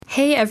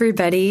Hey,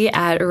 everybody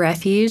at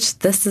Refuge.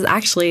 This is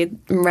actually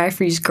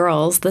Refuge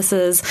Girls. This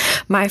is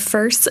my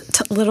first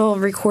little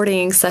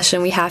recording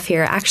session we have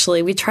here.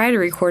 Actually, we tried to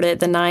record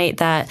it the night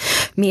that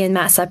me and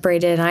Matt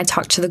separated, and I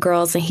talked to the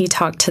girls and he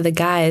talked to the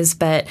guys,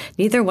 but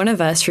neither one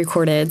of us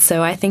recorded.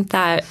 So I think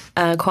that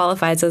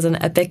qualifies as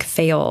an epic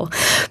fail.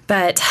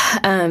 But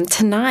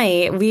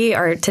today,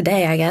 we're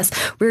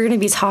going to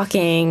be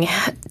talking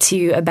to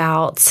you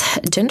about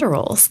gender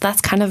roles. That's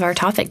kind of our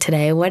topic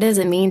today. What does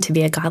it mean to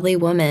be a godly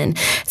woman?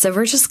 So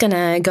we're just going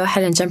to go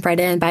ahead and jump right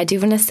in. But I do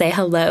want to say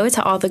hello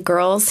to all the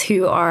girls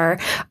who are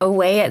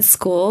away at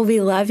school. We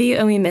love you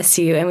and we miss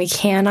you, and we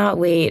cannot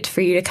wait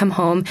for you to come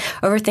home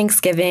over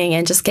Thanksgiving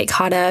and just get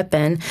caught up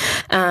and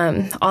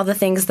all the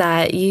things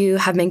that you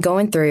have been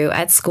going through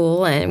at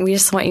school. And we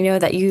just want you to know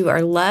that you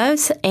are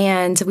loved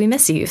and we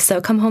miss you.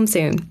 So come home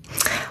soon.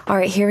 All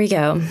right, here we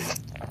go.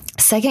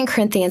 2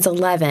 Corinthians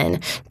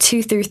 11,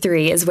 2 through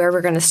 3 is where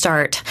we're going to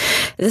start.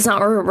 This is not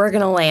where we're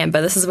going to land,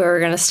 but this is where we're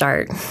going to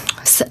start.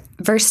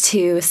 Verse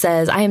 2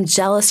 says, I am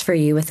jealous for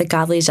you with a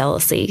godly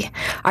jealousy.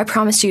 I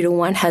promised you to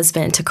one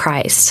husband, to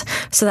Christ,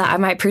 so that I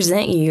might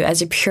present you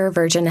as a pure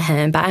virgin to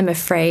him. But I'm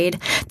afraid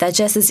that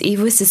just as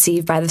Eve was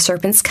deceived by the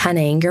serpent's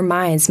cunning, your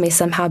minds may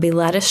somehow be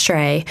led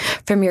astray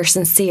from your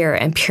sincere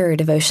and pure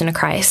devotion to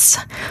Christ.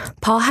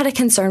 Paul had a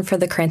concern for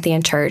the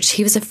Corinthian church.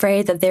 He was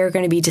afraid that they were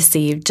going to be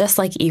deceived, just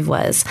like Eve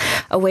was,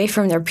 away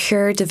from their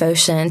pure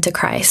devotion to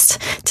Christ.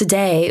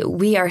 Today,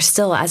 we are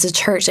still, as a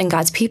church and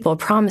God's people,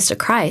 promised to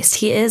Christ.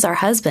 He is our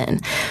husband.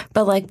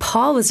 But like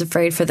Paul was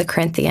afraid for the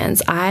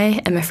Corinthians,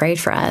 I am afraid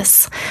for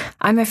us.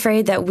 I'm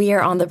afraid that we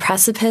are on the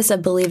precipice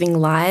of believing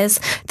lies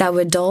that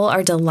would dull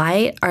our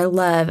delight, our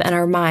love, and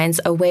our minds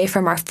away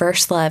from our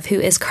first love, who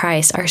is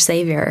Christ, our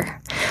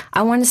Savior.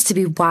 I want us to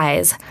be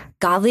wise,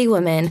 godly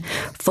women,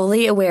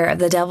 fully aware of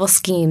the devil's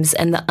schemes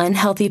and the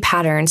unhealthy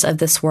patterns of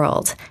this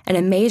world. And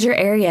a major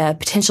area of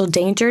potential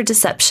danger,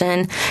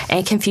 deception,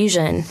 and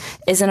confusion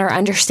is in our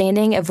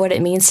understanding of what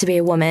it means to be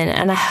a woman.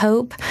 And I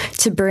hope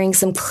to bring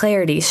some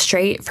clarity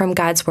straight from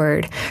God's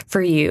word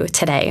for you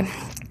today.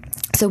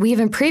 So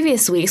in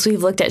previous weeks,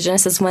 we've looked at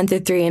Genesis 1 through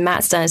 3, and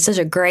Matt's done such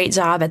a great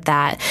job at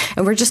that.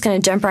 And we're just going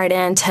to jump right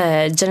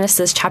into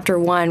Genesis chapter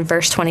 1,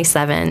 verse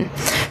 27.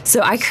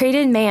 So I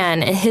created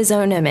man in his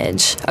own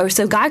image. Oh,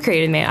 so God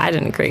created man. I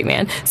didn't create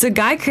man. So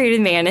God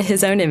created man in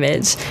his own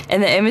image.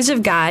 In the image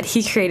of God,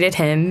 he created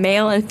him.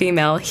 Male and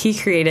female, he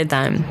created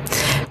them.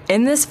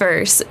 In this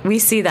verse, we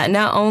see that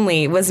not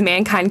only was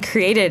mankind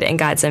created in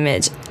God's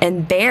image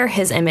and bear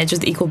his image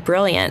with equal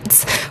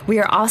brilliance, we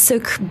are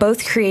also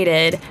both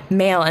created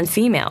male and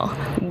female.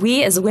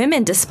 We as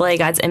women display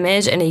God's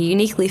image in a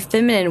uniquely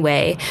feminine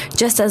way,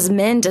 just as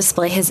men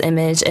display his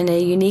image in a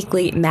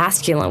uniquely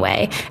masculine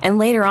way. And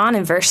later on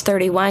in verse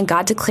 31,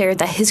 God declared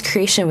that his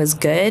creation was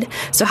good,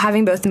 so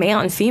having both male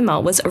and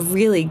female was a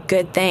really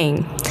good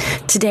thing.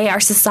 Today, our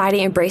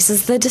society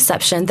embraces the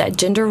deception that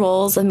gender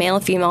roles of male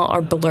and female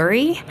are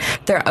blurry,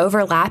 they're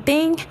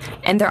overlapping,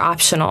 and they're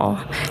optional.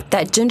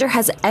 That gender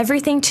has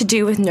everything to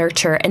do with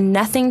nurture and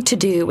nothing to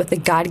do with the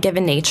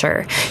God-given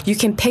nature. You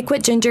can pick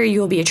what gender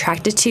you will be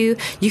attracted to.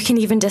 You can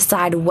even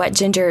decide what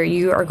gender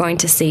you are going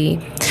to see.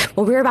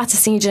 Well, we're about to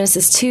see in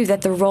Genesis 2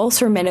 that the roles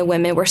for men and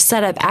women were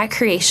set up at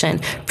creation,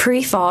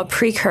 pre-fall,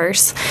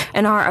 pre-curse,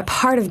 and are a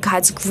part of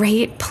God's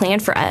great plan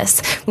for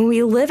us. When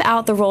we live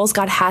out the roles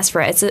God has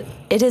for us,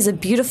 it is a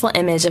beautiful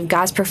image of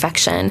God's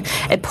perfection.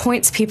 It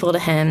points people to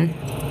him.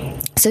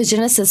 So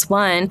Genesis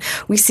 1,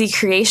 we see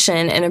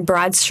creation in a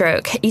broad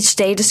stroke, each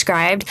day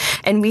described,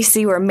 and we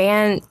see where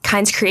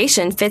mankind's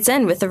creation fits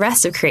in with the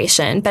rest of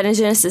creation. But in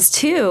Genesis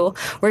 2,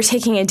 we're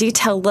taking a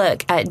detailed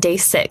look at day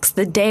 6,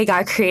 the day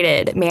God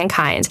created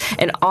mankind,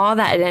 and all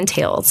that it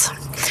entails.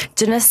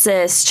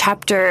 Genesis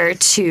chapter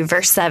 2,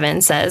 verse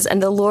 7 says,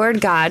 And the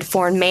Lord God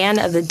formed man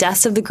of the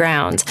dust of the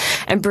ground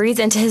and breathed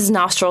into his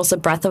nostrils the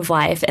breath of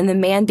life, and the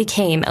man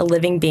became a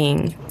living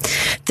being.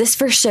 This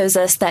verse shows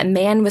us that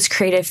man was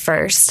created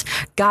first.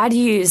 God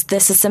used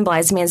this to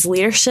symbolize man's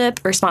leadership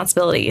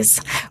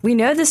responsibilities. We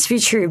know this to be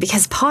true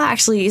because Paul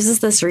actually uses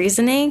this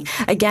reasoning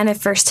again in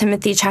 1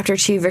 Timothy chapter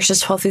 2, verses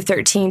 12 through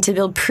 13 to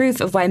build proof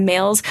of why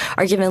males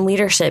are given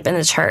leadership in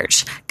the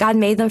church. God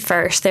made them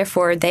first,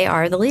 therefore they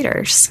are the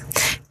leaders.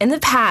 In the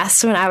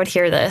past, when I would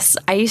hear this,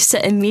 I used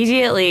to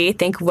immediately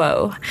think,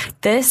 whoa,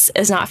 this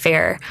is not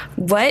fair.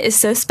 What is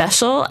so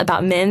special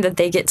about men that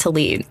they get to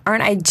lead?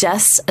 Aren't I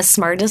just as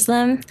smart as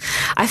them?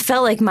 I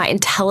felt like my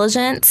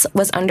intelligence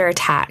was under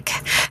attack.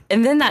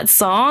 And then that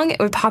song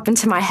would pop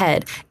into my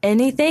head.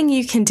 Anything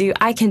you can do,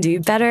 I can do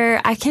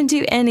better. I can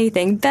do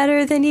anything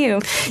better than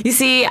you. You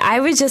see, I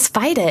would just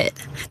fight it.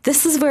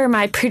 This is where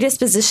my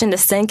predisposition to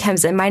sin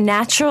comes in. My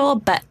natural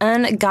but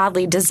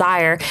ungodly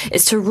desire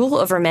is to rule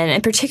over men.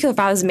 In particular, if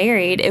I was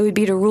married, it would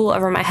be to rule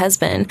over my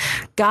husband.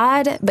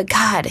 God,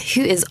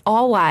 who is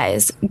all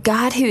wise,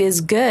 God who is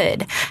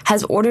good,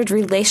 has ordered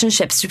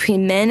relationships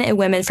between men and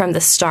women from the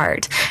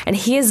start, and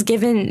he has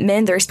given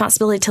men the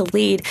responsibility to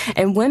lead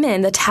and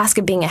women the task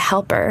of being a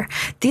helper.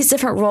 These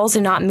different roles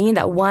do not mean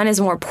that one is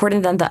more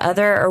important than the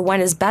other or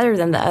one is better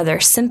than the other,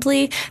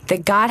 simply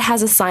that God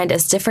has assigned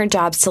us different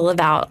jobs to live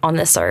out on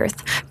this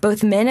earth.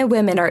 Both men and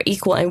women are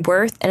equal in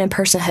worth and in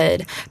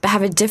personhood, but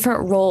have a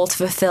different role to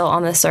fulfill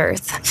on this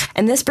earth.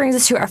 And this brings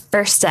us to our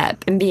first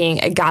step in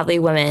being a godly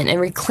woman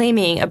and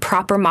reclaiming a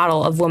proper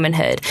model of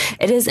womanhood.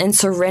 It is in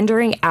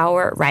surrendering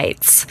our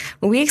rights.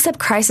 When we accept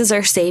Christ as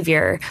our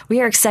Savior,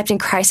 we are accepting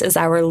Christ as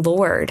our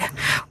Lord.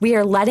 We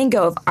are letting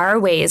go of our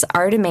ways,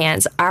 our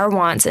demands, our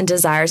wants and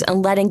desires,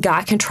 and letting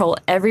God control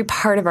every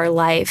part of our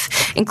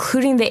life,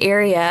 including the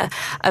area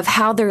of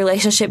how the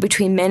relationship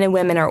between men and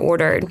women are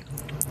ordered.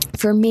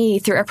 For me,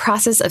 through a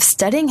process of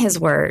studying his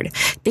word,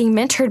 being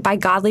mentored by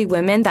godly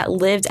women that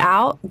lived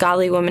out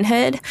godly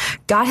womanhood,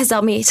 God has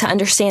helped me to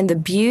understand the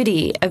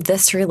beauty of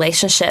this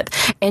relationship.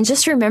 And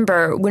just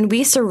remember, when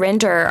we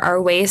surrender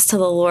our ways to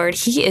the Lord,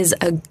 he is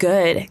a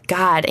good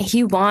God, and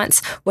he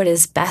wants what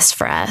is best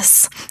for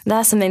us.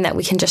 That's something that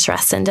we can just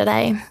rest in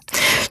today.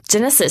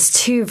 Genesis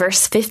 2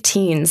 verse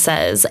 15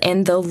 says,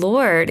 "And the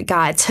Lord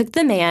God took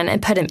the man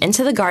and put him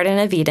into the Garden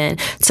of Eden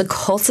to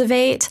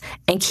cultivate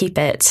and keep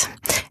it."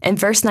 And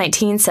verse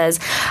 19 says,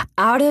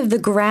 "Out of the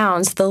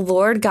ground the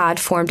Lord God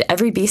formed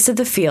every beast of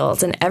the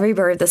field and every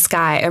bird of the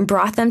sky and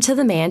brought them to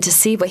the man to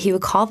see what he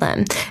would call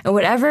them. And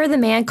whatever the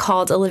man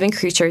called a living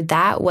creature,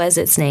 that was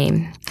its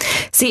name."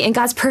 See, in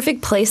God's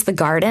perfect place, the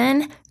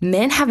garden,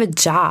 men have a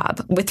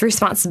job with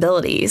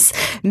responsibilities.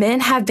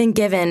 Men have been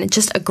given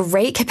just a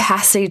great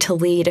capacity to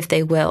lead if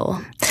they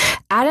will.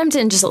 Adam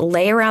didn't just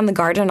lay around the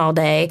garden all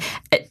day,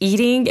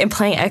 eating and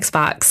playing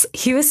Xbox.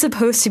 He was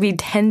supposed to be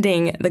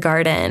tending the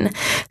garden.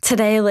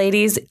 Today,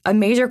 ladies, a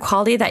major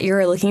quality that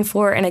you're looking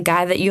for in a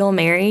guy that you'll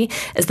marry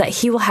is that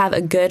he will have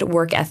a good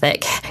work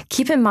ethic.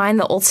 Keep in mind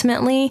that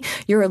ultimately,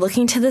 you're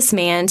looking to this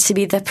man to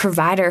be the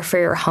provider for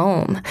your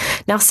home.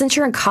 Now, since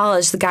you're in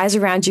college, the guys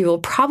around you will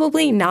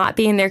probably not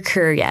be in their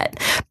career yet,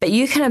 but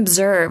you can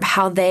observe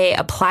how they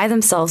apply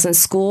themselves in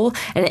school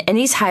and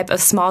any type of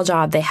small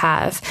job they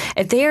have.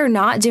 If they are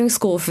not doing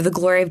school for the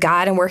glory of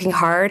God and working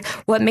hard,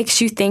 what makes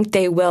you think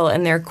they will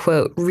in their,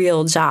 quote,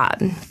 real job?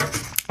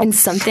 And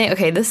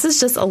this is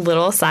just a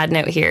little side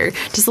note here,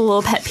 just a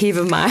little pet peeve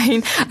of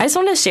mine. I just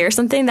want to share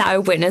something that I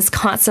witnessed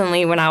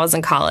constantly when I was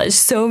in college.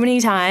 So many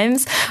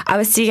times I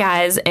would see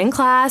guys in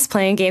class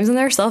playing games on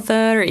their cell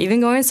phone or even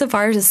going so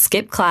far as to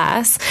skip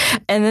class.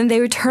 And then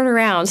they would turn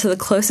around to the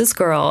closest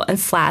girl and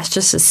flash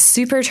just a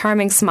super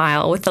charming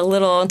smile with a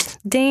little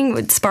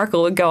ding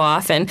sparkle would go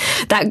off. And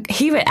that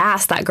he would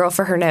ask that girl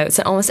for her notes.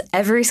 And almost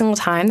every single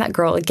time that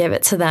girl would give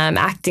it to them,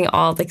 acting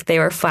all like they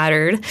were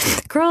flattered.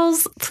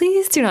 Girls,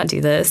 please do not do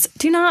this.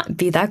 Do not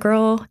be that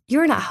girl.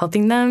 You're not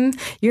helping them.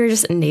 You're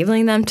just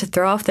enabling them to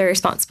throw off their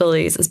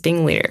responsibilities as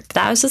being a leader.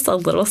 That was just a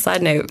little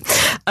side note.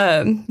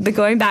 But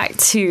going back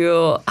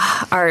to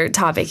our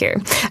topic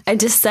here, a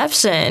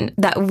deception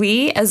that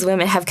we as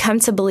women have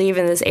come to believe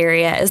in this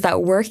area is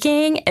that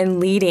working and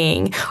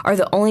leading are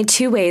the only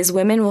two ways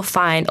women will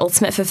find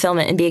ultimate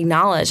fulfillment and be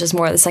acknowledged as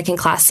more of the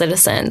second-class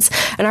citizens.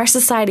 In our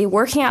society,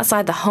 working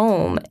outside the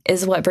home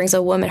is what brings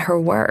a woman her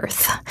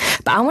worth.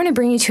 But I want to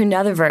bring you to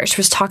another verse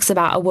which talks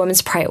about a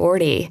woman's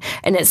priority,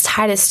 and it's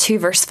Titus 2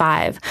 verse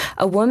 5.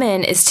 A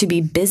woman is to be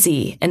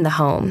busy in the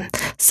home.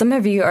 Some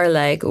of you are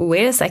like,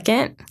 wait a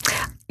second,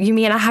 you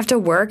mean I have to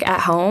work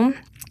at home?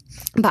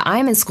 But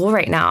I'm in school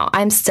right now.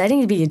 I'm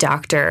studying to be a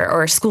doctor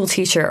or a school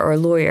teacher or a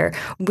lawyer.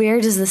 Where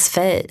does this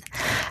fit?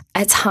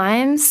 At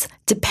times,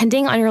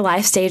 depending on your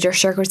life stage or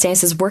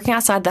circumstances, working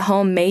outside the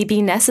home may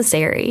be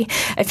necessary.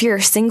 If you're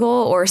single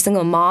or a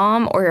single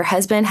mom, or your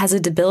husband has a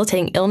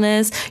debilitating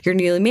illness, you're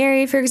newly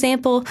married, for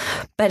example.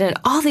 But in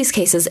all these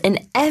cases,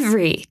 in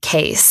every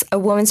case, a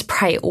woman's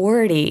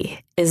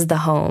priority is the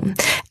home.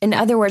 In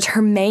other words,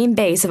 her main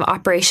base of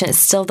operation is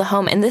still the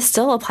home, and this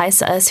still applies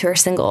to us who are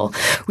single.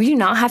 We do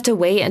not have to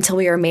wait until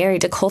we are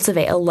married to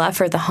cultivate a love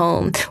for the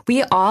home.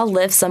 We all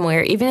live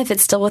somewhere, even if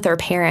it's still with our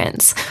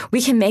parents.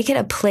 We can make it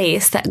a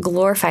place that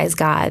glorifies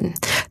God.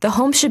 The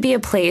home should be a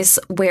place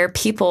where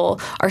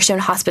people are shown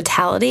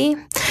hospitality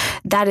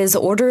that is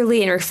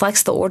orderly and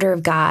reflects the order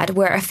of God,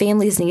 where a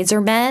family's needs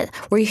are met,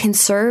 where you can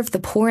serve the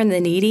poor and the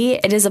needy.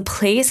 It is a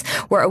place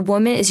where a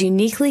woman is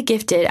uniquely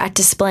gifted at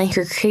displaying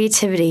her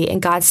creativity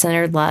and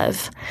God-centered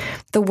love.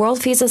 The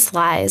world feeds us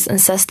lies and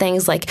says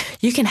things like,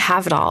 you can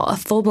have it all, a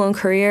full-blown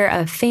career,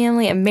 a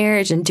family, a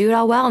marriage, and do it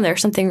all well, and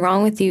there's something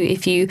wrong with you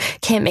if you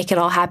can't make it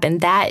all happen.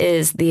 That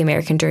is the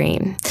American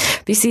dream.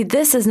 But you see,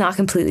 this is not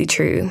completely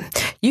true.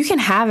 You can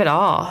have it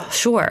all,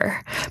 sure,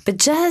 but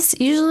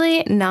just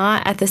usually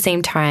not at the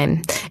same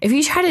time. If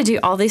you try to do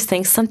all these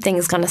things, something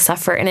is going to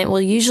suffer, and it will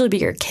usually be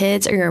your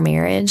kids or your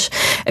marriage.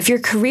 If your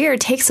career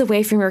takes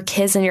away from your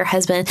kids and your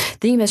husband,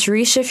 then you must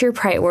reshift your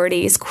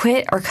priorities,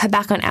 quit or cut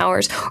back on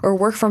hours, or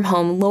work from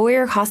home, lower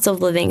your cost of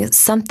living,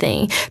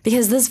 something,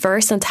 because this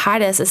verse in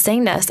Titus is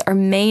saying to us, our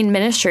main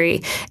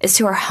ministry is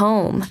to our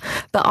home.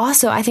 But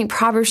also, I think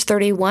Proverbs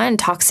 31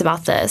 talks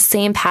about this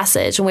same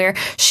passage where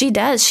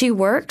she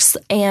works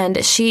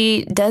and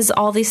she does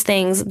all these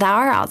things that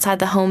are outside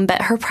the home,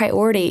 but her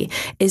priority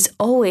is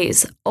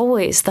always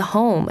the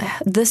home.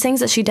 The things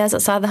that she does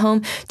outside the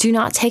home do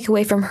not take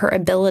away from her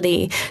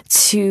ability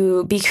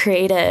to be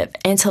creative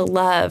and to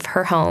love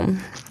her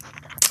home.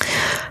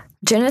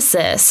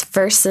 Genesis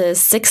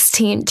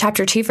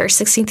chapter 2, verse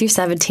 16 through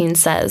 17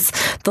 says,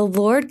 "The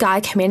Lord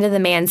God commanded the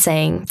man,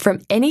 saying,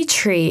 From any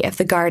tree of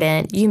the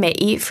garden you may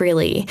eat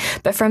freely,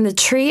 but from the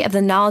tree of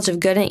the knowledge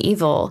of good and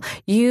evil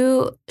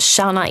you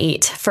shall not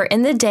eat, for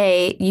in the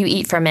day you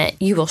eat from it,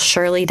 you will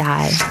surely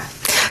die."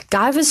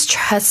 God was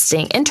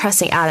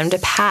entrusting Adam to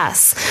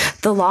pass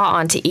the law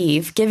on to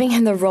Eve, giving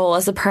him the role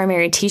as the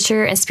primary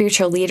teacher and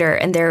spiritual leader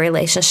in their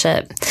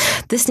relationship.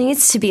 This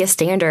needs to be a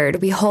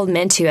standard we hold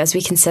men to as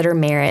we consider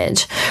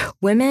marriage.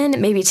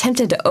 Women may be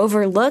tempted to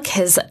overlook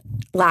his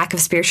lack of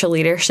spiritual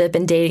leadership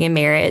in dating and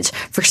marriage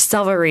for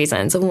several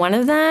reasons. One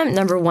of them,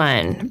 number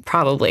one,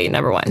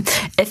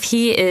 if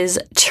he is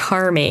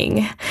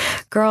charming.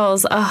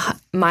 Girls,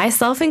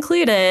 myself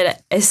included,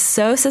 is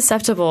so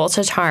susceptible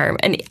to charm.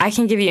 And I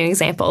can give you an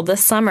example.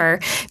 This summer,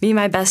 me and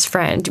my best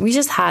friend, we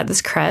just had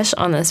this crush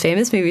on this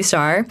famous movie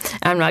star.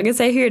 I'm not going to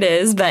say who it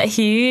is, but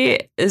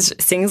he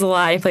sings a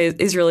lot.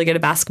 He's really good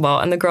at basketball.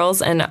 And the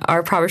girls in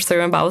our Proverbs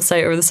 31 Bible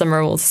study over the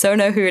summer will so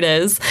know who it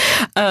is.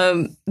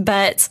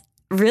 But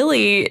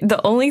really, the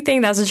only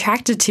thing that I was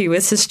attracted to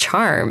was his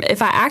charm.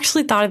 If I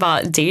actually thought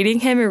about dating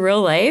him in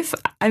real life,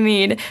 I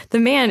mean, the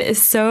man is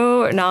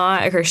so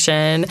not a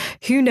Christian.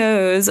 Who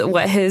knows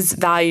what his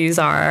values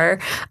are?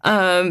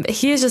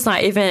 He is just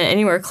not even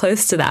anywhere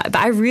close to that. But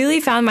I really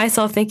found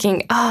myself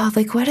thinking,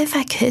 what if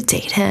I could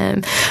date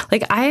him?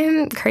 I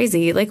am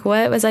crazy.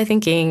 What was I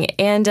thinking?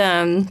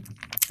 And,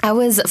 I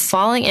was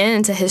falling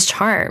into his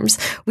charms.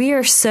 We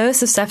are so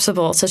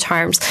susceptible to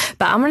charms.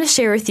 But I'm going to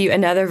share with you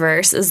another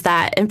verse, is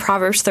that in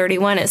Proverbs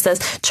 31, it says,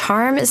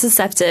 "Charm is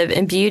deceptive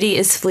and beauty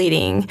is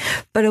fleeting,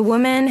 but a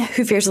woman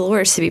who fears the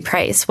Lord is to be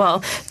praised."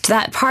 Well,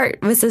 that part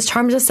which says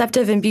charm is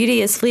deceptive and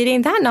beauty is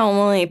fleeting, that not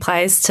only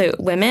applies to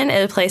women,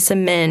 it applies to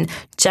men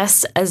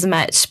just as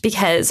much,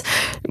 because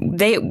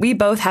we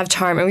both have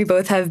charm and we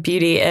both have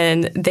beauty,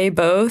 and they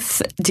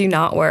both do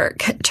not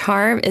work.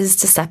 Charm is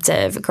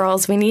deceptive.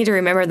 Girls, we need to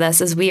remember this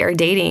as we are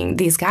dating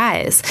these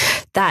guys,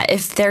 that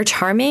if they're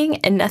charming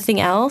and nothing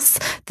else,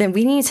 then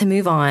we need to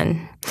move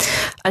on.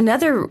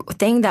 Another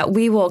thing that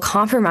we will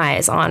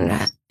compromise on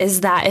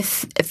is that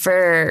if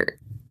for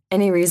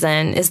any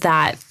reason, is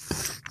that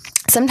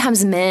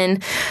sometimes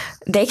men,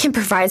 they can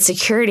provide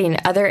security in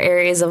other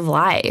areas of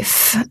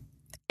life.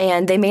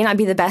 And they may not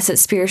be the best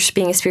at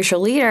being a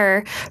spiritual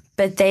leader,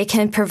 but they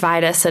can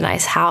provide us a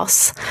nice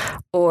house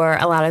or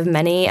a lot of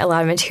money, a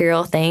lot of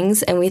material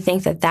things. And we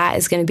think that that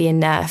is going to be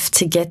enough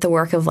to get the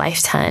work of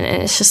life done.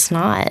 And it's just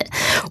not.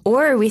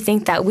 Or we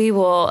think that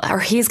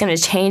he's going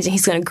to change and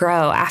he's going to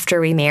grow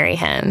after we marry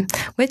him,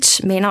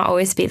 which may not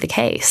always be the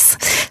case.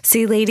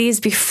 See,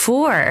 ladies,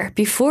 before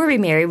we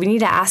marry, we need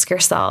to ask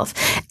ourselves,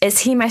 is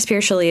he my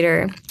spiritual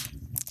leader?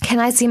 Can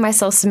I see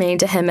myself submitting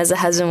to him as a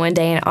husband one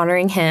day and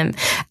honoring him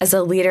as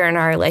a leader in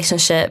our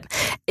relationship?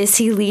 Is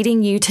he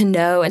leading you to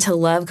know and to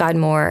love God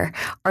more?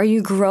 Are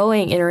you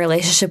growing in a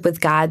relationship with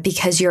God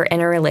because you're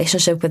in a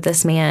relationship with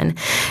this man?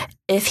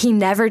 If he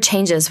never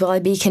changes, will I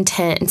be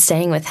content in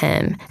staying with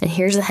him? And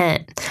here's a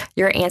hint.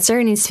 Your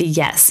answer needs to be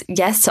yes.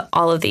 Yes to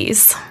all of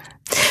these.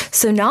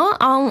 So not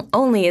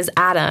only is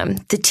Adam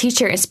the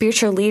teacher and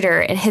spiritual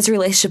leader in his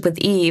relationship with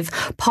Eve,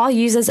 Paul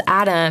uses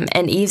Adam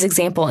and Eve's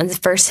example in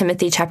 1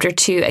 Timothy chapter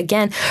 2,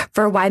 again,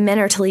 for why men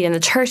are to lead in the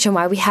church and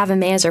why we have a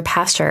man as our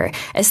pastor.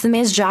 It's the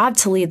man's job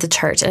to lead the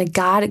church in a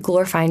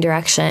God-glorifying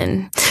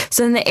direction.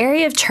 So in the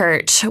area of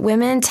church,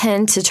 women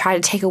tend to try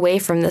to take away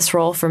from this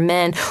role from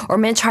men, or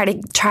men try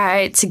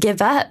to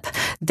give up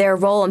their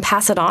role and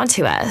pass it on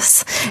to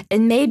us.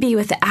 It may be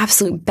with the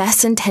absolute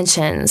best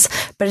intentions,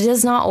 but it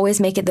does not always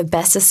make it the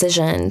best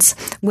decisions.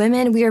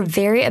 Women, we are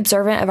very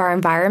observant of our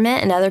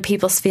environment and other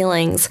people's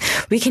feelings.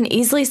 We can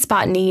easily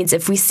spot needs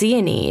if we see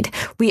a need.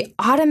 We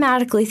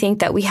automatically think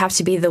that we have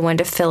to be the one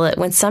to fill it,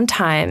 when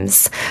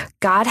sometimes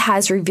God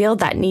has revealed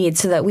that need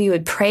so that we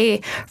would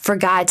pray for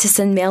God to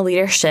send male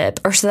leadership,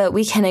 or so that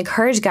we can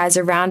encourage guys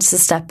around us to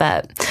step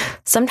up.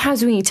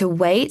 Sometimes we need to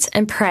wait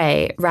and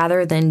pray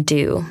rather than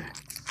do.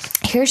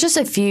 Here's just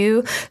a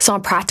few small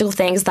practical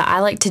things that I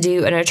like to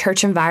do in a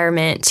church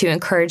environment to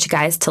encourage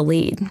guys to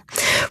lead.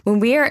 When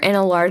we are in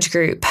a large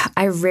group,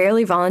 I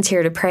rarely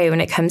volunteer to pray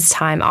when it comes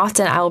time.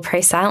 Often I will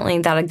pray silently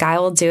that a guy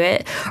will do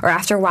it, or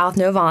after a while, if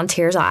no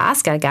volunteers, I'll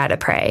ask a guy to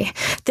pray.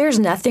 There's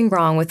nothing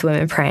wrong with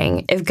women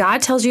praying. If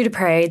God tells you to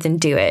pray, then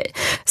do it.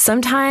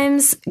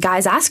 Sometimes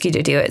guys ask you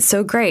to do it.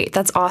 So great.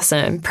 That's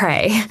awesome.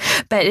 Pray.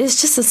 But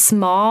it's just a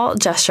small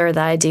gesture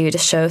that I do to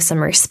show some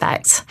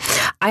respect.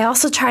 I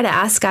also try to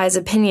ask guys'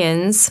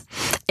 opinions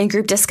in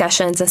group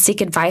discussions and seek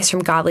advice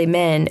from godly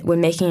men when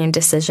making a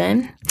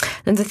decision.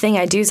 And the thing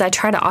I do is I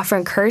try to offer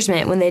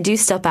encouragement when they do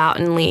step out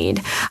and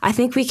lead. I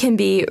think we can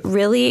be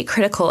really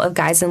critical of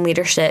guys in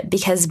leadership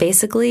because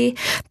basically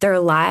their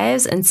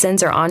lives and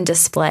sins are on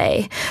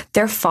display.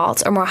 Their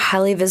faults are more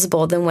highly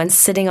visible than when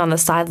sitting on the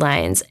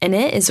sidelines, and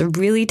it is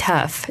really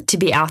tough to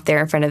be out there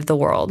in front of the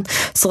world.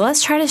 So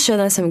let's try to show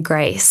them some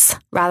grace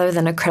rather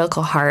than a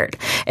critical heart.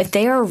 If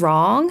they are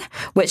wrong,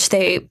 which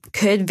they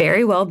could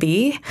very well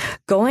be,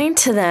 going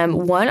to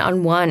them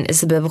one-on-one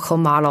is the biblical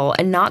model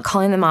and not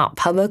calling them out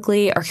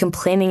publicly or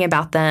complaining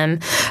about them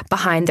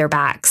behind their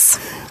backs.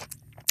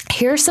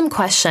 Here are some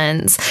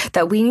questions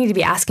that we need to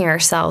be asking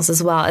ourselves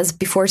as well as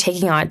before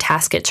taking on a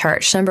task at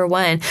church. Number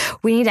one,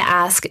 we need to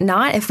ask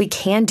not if we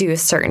can do a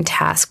certain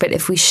task, but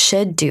if we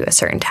should do a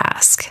certain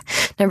task.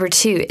 Number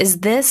two, is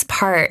this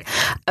part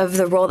of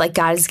the role that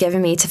God has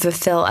given me to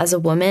fulfill as a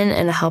woman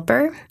and a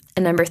helper?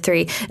 And number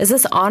three, is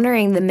this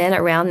honoring the men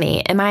around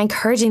me? Am I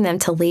encouraging them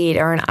to lead,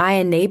 or am I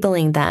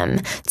enabling them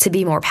to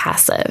be more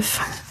passive?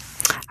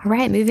 All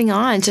right, moving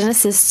on.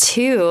 Genesis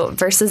 2,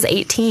 verses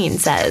 18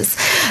 says,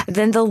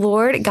 "Then the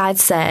Lord God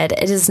said,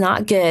 'It is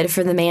not good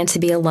for the man to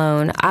be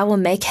alone. I will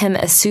make him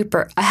a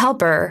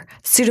helper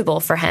suitable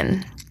for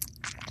him.'"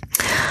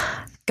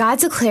 God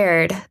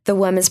declared the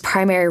woman's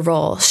primary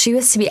role. She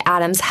was to be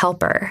Adam's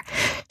helper.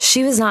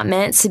 She was not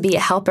meant to be a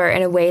helper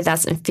in a way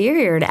that's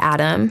inferior to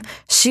Adam.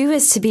 She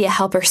was to be a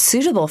helper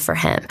suitable for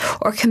him,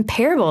 or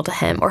comparable to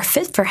him, or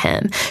fit for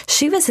him.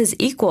 She was his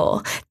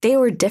equal. They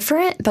were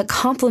different but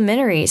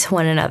complementary to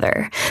one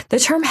another. The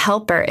term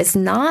helper is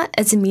not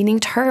a demeaning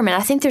term, and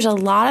I think there's a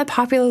lot of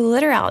popular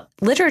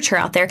literature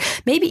out there,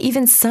 maybe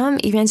even some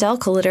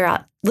evangelical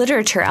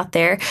literature out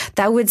there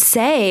that would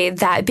say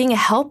that being a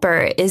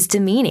helper is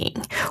demeaning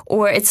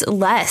or it's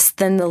less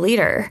than the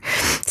leader.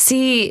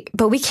 See,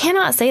 but we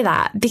cannot say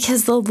that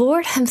because the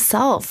Lord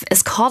himself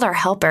is called our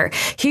helper.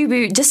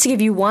 Just to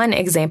give you one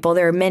example,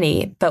 there are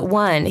many, but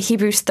one,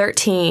 Hebrews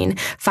 13,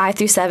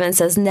 5-7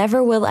 says,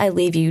 "Never will I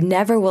leave you,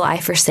 never will I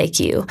forsake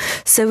you."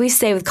 So we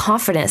say with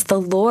confidence, "The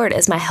Lord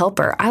is my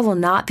helper. I will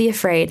not be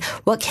afraid.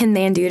 What can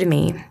man do to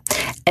me?"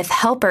 If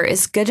helper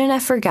is good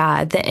enough for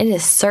God, then it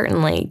is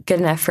certainly good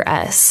enough for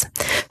us.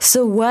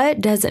 So what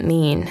does it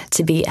mean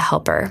to be a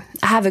helper?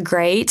 I have a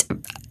great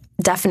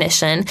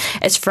definition.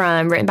 It's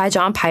written by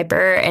John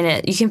Piper,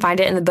 and you can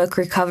find it in the book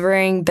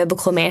Recovering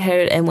Biblical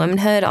Manhood and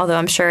Womanhood, although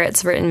I'm sure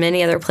it's written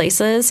many other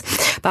places,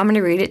 but I'm going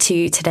to read it to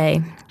you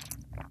today.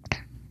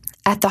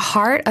 "At the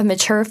heart of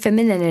mature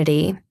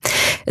femininity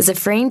is a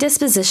freeing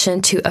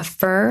disposition to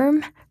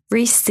affirm,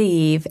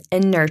 receive,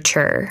 and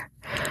nurture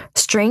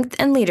strength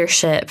and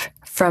leadership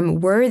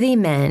from worthy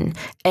men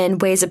in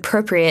ways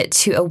appropriate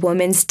to a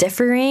woman's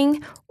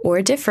differing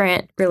or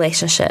different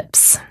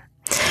relationships.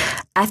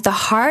 At the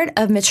heart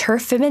of mature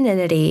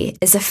femininity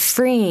is a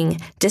freeing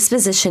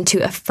disposition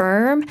to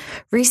affirm,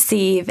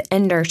 receive,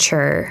 and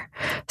nurture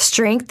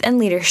strength and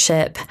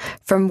leadership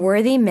from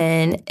worthy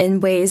men in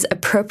ways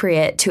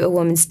appropriate to a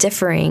woman's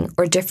differing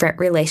or different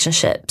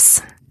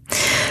relationships."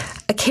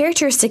 A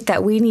characteristic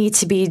that we need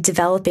to be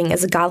developing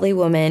as a godly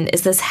woman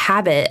is this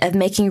habit of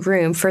making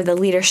room for the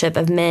leadership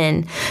of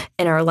men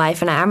in our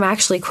life. And I'm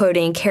actually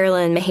quoting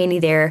Carolyn Mahaney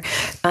there,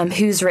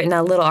 who's written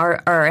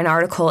an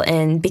article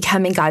in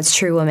Becoming God's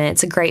True Woman.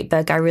 It's a great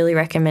book. I really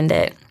recommend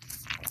it.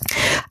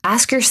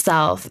 Ask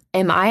yourself,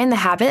 am I in the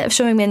habit of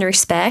showing men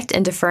respect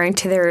and deferring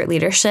to their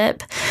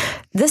leadership?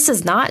 This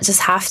does not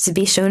just have to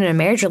be shown in a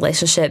marriage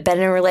relationship, but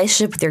in a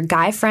relationship with your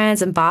guy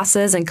friends and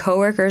bosses and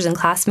coworkers and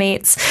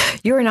classmates.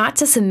 You are not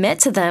to submit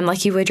to them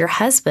like you would your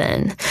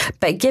husband,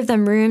 but give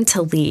them room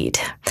to lead.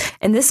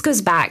 And this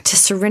goes back to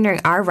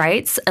surrendering our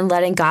rights and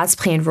letting God's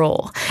plan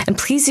rule. And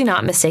please do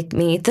not mistake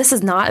me. This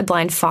is not a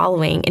blind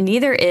following, and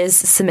neither is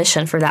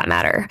submission for that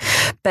matter.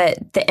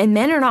 And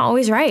men are not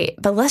always right,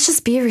 but let's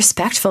just be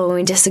respectful when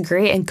we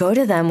disagree and go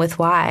to them with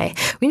why.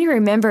 We need to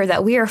remember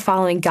that we are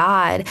following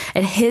God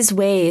and his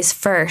ways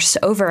first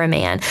over a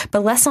man,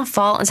 but let's not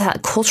fall into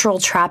that cultural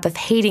trap of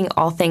hating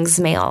all things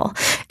male.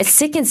 It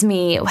sickens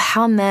me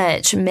how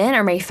much men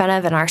are made fun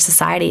of in our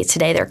society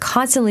today. They're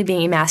constantly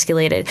being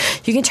emasculated.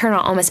 You can turn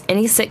on almost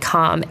any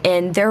sitcom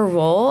and their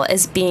role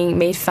is being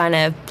made fun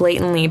of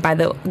blatantly by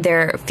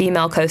their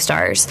female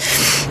co-stars.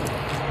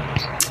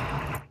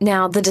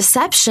 Now, the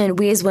deception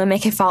we as women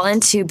can fall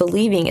into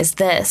believing is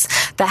this,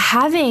 that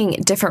having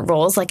different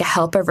roles like a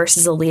helper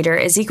versus a leader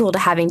is equal to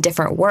having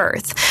different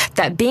worth,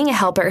 that being a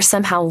helper is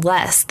somehow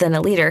less than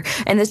a leader.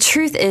 And the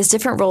truth is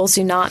different roles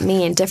do not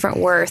mean different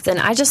worth. And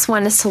I just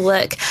want us to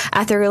look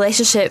at the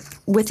relationship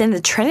within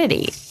the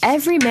Trinity.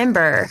 Every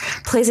member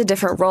plays a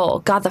different role.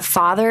 God the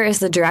Father is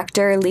the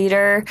director,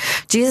 leader.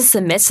 Jesus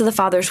submits to the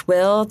Father's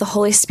will. The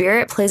Holy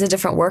Spirit plays a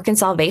different work in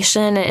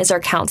salvation and is our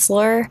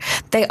counselor.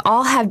 They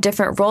all have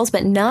different roles,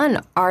 but none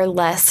are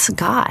less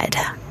God.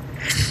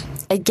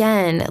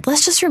 Again,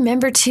 let's just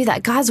remember, too,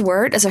 that God's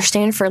word is our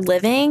standard for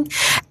living,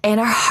 And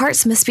our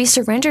hearts must be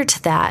surrendered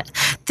to that.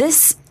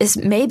 This is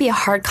maybe a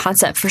hard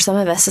concept for some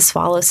of us to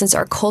swallow since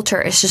our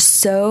culture is just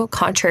so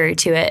contrary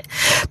to it.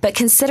 But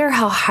consider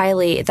how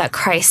highly that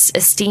Christ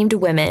esteemed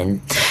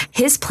women.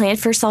 His plan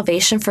for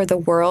salvation for the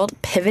world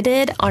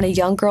pivoted on a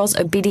young girl's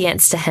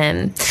obedience to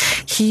him.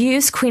 He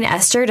used Queen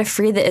Esther to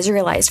free the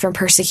Israelites from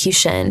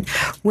persecution.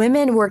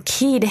 Women were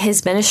key to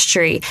his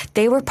ministry.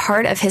 They were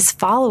part of his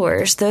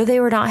followers. Though they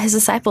were not his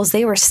disciples,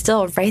 they were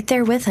still right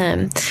there with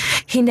him.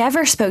 He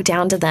never spoke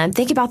down to them.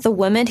 Think about the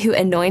woman who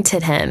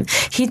anointed him.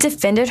 He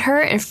defended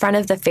her in front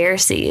of the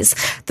Pharisees.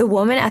 The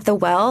woman at the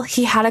well,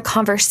 he had a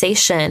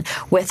conversation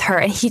with her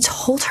and he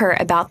told her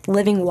about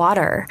living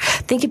water.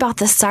 Think about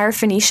the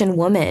Syrophoenician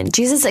woman.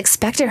 Jesus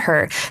expected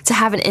her to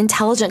have an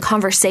intelligent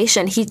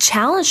conversation. He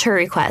challenged her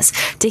request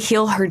to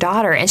heal her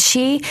daughter, and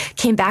she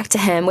came back to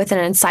him with an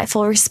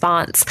insightful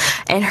response,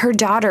 and her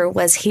daughter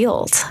was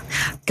healed.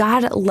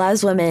 God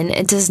loves women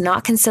and does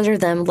not consider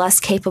them less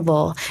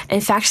capable.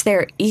 In fact,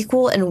 they're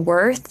equal in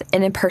worth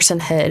and in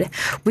personhood.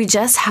 We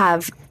just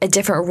have a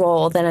different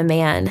role than a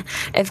man.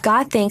 If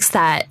God thinks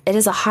that it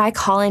is a high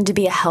calling to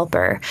be a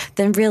helper,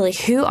 then really,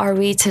 who are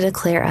we to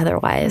declare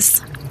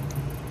otherwise?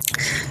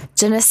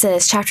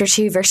 Genesis chapter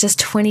 2, verses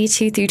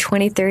 22 through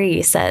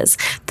 23 says,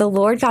 "The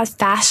Lord God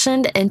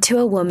fashioned into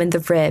a woman the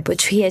rib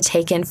which he had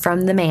taken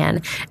from the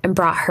man and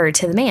brought her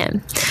to the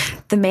man.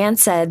 The man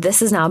said,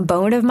 'This is now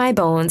bone of my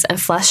bones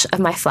and flesh of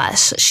my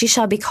flesh. She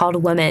shall be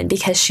called woman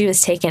because she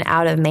was taken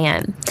out of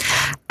man.'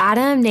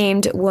 Adam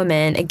named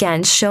woman,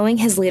 again showing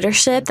his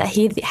leadership that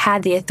he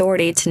had the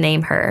authority to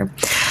name her.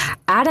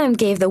 Adam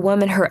gave the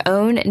woman her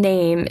own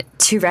name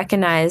to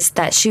recognize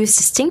that she was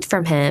distinct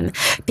from him,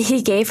 but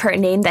he gave her a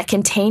name that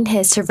contained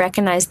his to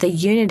recognize the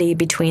unity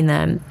between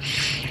them.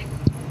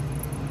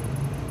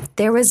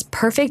 There was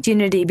perfect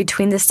unity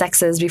between the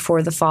sexes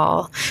before the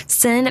fall.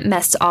 Sin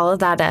messed all of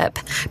that up,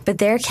 but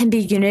there can be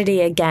unity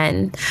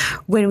again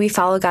when we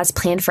follow God's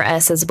plan for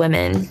us as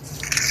women."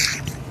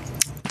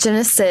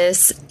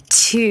 Genesis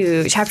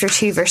chapter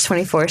 2, verse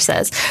 24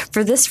 says,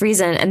 "For this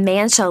reason, a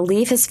man shall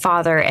leave his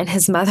father and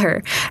his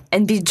mother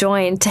and be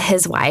joined to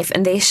his wife,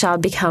 and they shall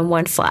become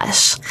one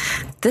flesh."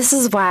 This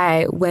is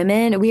why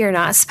women, we are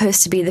not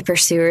supposed to be the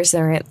pursuers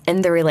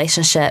in the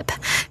relationship.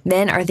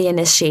 Men are the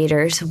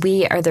initiators.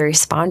 We are the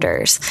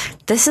responders.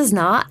 This is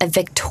not a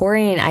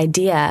Victorian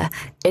idea.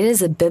 It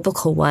is a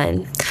biblical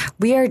one.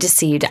 We are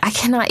deceived. I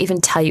cannot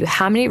even tell you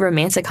how many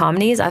romantic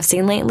comedies I've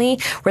seen lately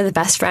where the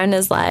best friend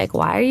is like,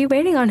 "Why are you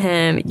waiting on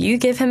him? You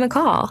give him a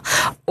call."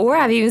 Or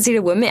I've even seen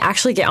a woman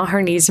actually get on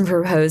her knees and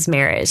propose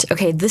marriage.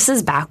 Okay, this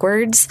is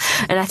backwards.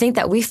 And I think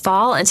that we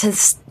fall into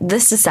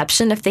this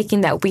deception of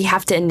thinking that we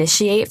have to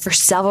initiate for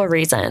several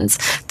reasons.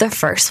 The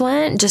first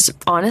one, just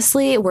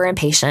honestly, we're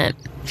impatient.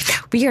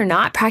 We are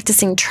not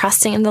practicing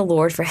trusting in the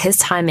Lord for his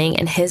timing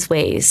and his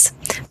ways.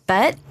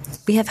 But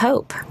we have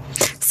hope.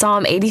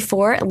 Psalm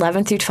 84,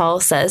 11 through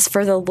 12 says,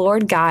 "For the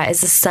Lord God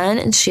is a sun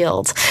and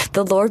shield.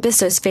 The Lord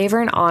bestows favor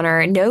and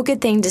honor. No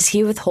good thing does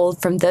he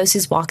withhold from those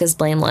whose walk is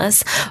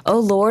blameless. O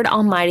Lord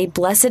Almighty,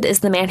 blessed is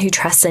the man who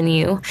trusts in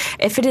you.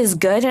 If it is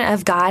good and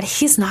of God,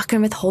 he's not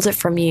going to withhold it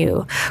from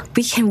you."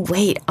 We can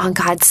wait on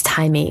God's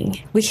timing.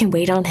 We can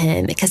wait on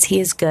him because he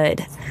is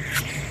good.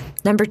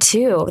 Number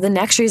two, the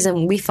next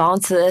reason we fall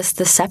into this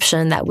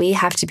deception that we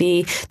have to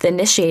be the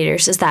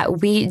initiators is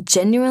that we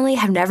genuinely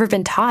have never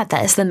been taught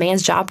that it's the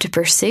man's job to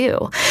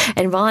pursue.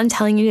 And while I'm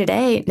telling you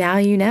today, now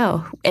you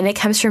know. And it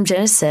comes from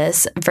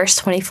Genesis, verse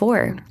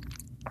 24.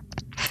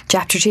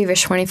 Chapter 2,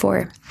 verse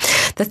 24.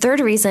 The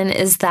third reason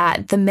is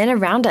that the men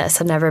around us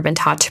have never been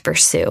taught to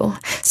pursue.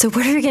 So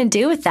what are we going to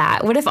do with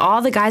that? What if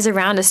all the guys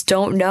around us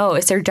don't know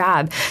it's their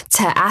job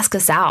to ask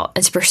us out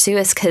and to pursue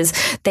us because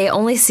they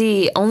only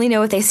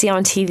know what they see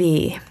on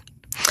TV?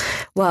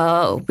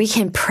 Well, we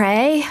can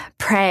pray,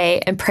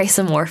 and pray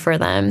some more for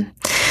them.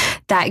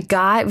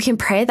 We can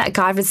pray that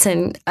God would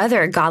send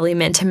other godly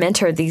men to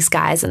mentor these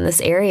guys in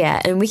this area,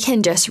 and we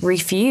can just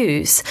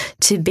refuse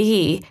to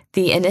be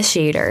the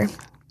initiator.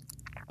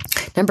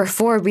 Number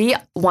 4, we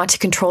want to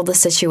control the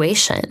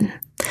situation.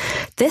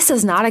 This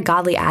is not a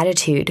godly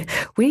attitude.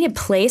 We need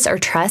to place our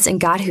trust in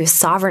God who is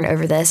sovereign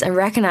over this and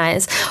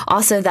recognize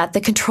also that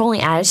the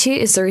controlling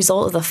attitude is the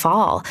result of the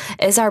fall.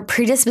 It is our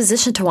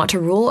predisposition to want to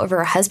rule over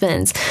our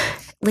husbands.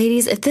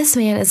 Ladies, if this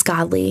man is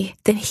godly,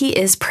 then he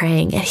is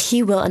praying and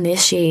he will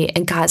initiate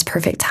in God's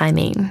perfect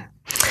timing.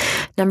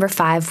 Number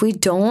 5, we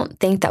don't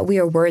think that we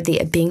are worthy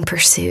of being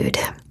pursued.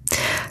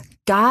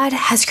 God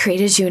has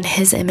created you in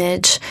his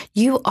image.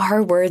 You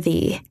are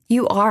worthy.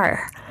 You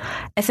are.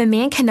 If a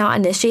man cannot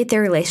initiate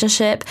their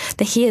relationship,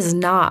 then he is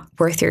not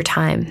worth your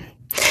time.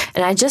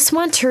 And I just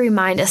want to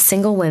remind us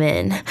single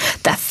women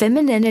that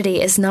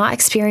femininity is not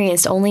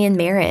experienced only in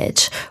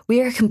marriage.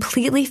 We are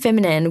completely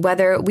feminine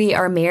whether we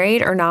are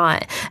married or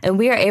not, and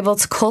we are able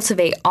to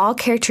cultivate all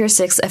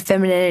characteristics of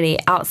femininity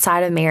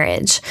outside of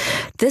marriage.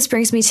 This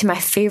brings me to my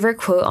favorite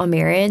quote on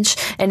marriage,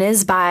 and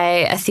is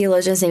by a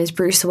theologian named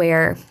Bruce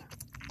Ware.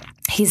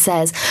 He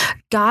says,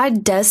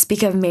 God does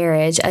speak of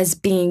marriage as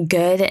being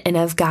good and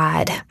of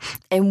God.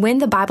 And when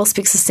the Bible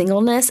speaks of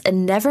singleness, it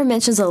never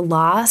mentions a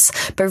loss,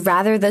 but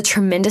rather the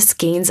tremendous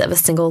gains of a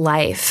single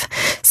life.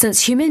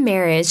 Since human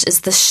marriage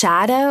is the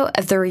shadow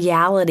of the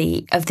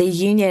reality of the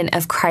union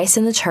of Christ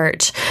and the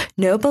church,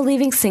 no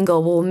believing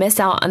single will miss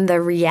out on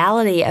the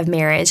reality of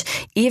marriage,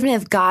 even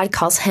if God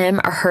calls him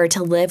or her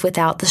to live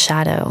without the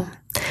shadow.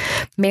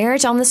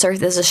 Marriage on this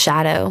earth is a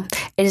shadow.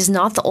 It is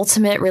not the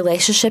ultimate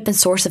relationship and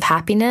source of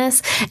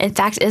happiness. In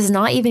fact, it is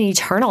not even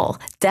eternal.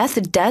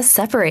 Death does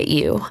separate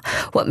you.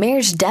 What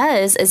marriage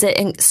does is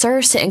it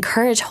serves to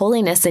encourage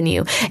holiness in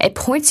you. It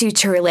points you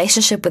to a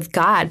relationship with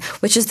God,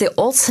 which is the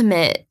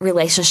ultimate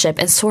relationship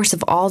and source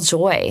of all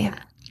joy.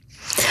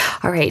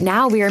 All right,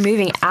 now we are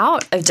moving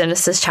out of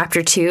Genesis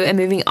chapter 2 and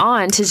moving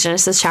on to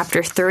Genesis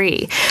chapter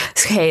 3.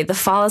 Okay, the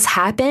fall has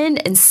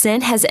happened and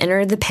sin has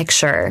entered the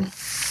picture.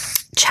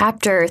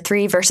 Chapter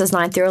 3, verses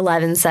 9 through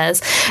 11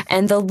 says,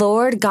 And the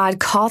Lord God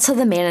called to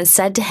the man and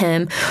said to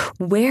him,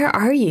 Where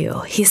are you?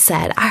 He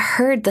said, I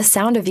heard the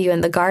sound of you in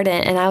the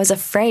garden, and I was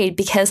afraid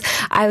because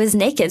I was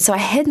naked, so I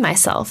hid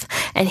myself.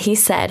 And he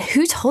said,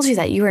 Who told you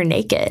that you were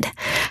naked?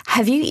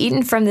 Have you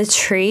eaten from the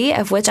tree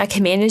of which I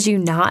commanded you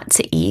not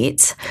to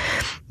eat?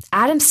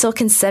 Adam is still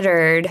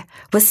considered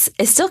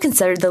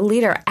the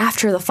leader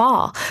after the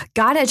fall.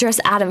 God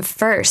addressed Adam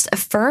first,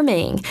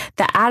 affirming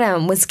that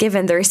Adam was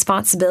given the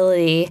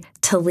responsibility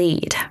to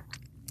lead.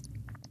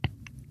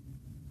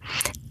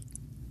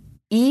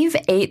 Eve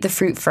ate the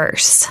fruit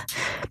first,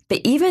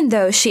 but even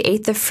though she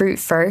ate the fruit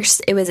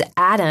first, it was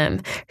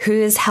Adam who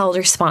is held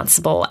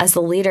responsible as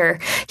the leader.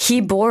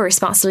 He bore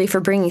responsibility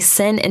for bringing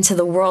sin into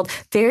the world.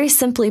 Very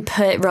simply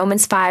put,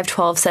 Romans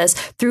 5:12 says,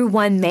 through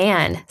one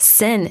man,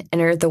 sin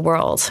entered the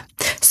world.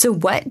 So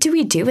what do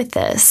we do with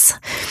this?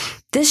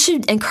 This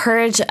should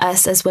encourage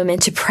us as women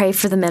to pray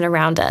for the men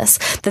around us,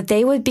 that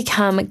they would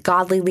become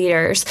godly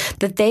leaders,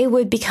 that they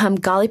would become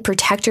godly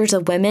protectors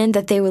of women,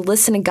 that they would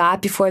listen to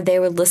God before they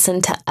would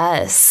listen to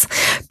us.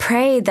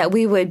 Pray that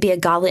we would be a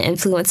godly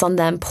influence on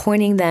them,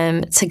 pointing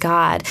them to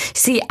God.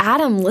 See,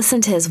 Adam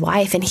listened to his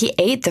wife and he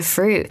ate the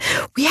fruit.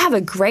 We have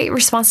a great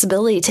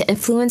responsibility to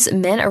influence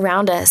men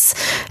around us,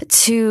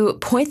 to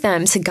point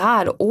them to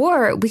God,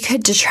 or we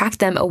could detract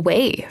them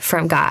away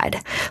from God.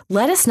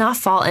 Let us not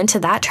fall into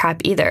that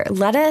trap either.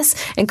 Let us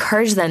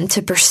encourage them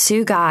to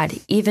pursue God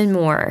even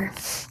more.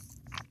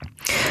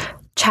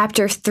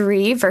 Chapter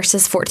 3,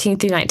 verses 14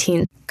 through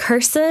 19.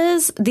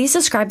 Curses, these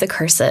describe the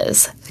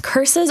curses.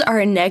 Curses are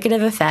a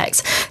negative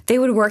effect. They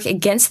would work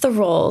against the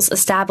roles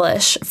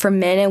established for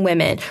men and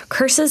women.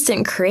 Curses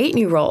didn't create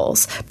new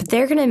roles, but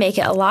they're going to make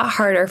it a lot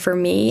harder for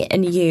me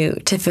and you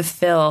to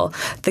fulfill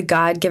the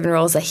God-given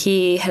roles that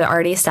he had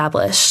already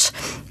established.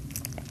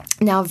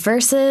 Now,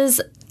 verses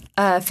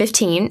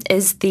 15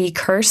 is the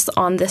curse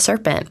on the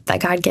serpent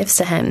that God gives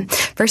to him.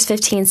 Verse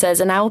 15 says,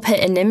 And I will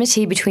put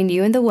enmity between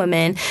you and the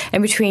woman,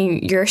 and between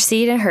your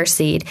seed and her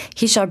seed.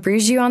 He shall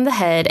bruise you on the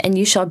head, and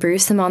you shall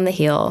bruise him on the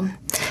heel.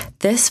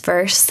 This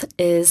verse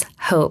is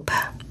hope.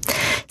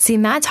 See,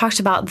 Matt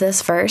talked about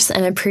this verse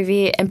in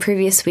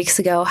previous weeks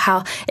ago,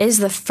 how it is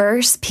the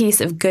first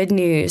piece of good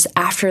news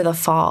after the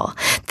fall.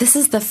 This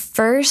is the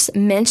first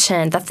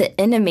mention that the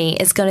enemy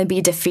is going to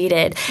be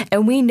defeated.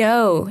 And we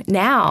know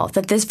now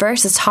that this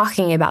verse is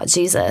talking about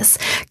Jesus.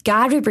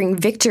 God would bring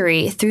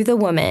victory through the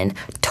woman,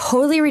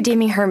 totally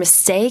redeeming her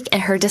mistake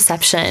and her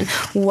deception.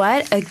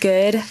 What a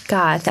good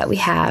God that we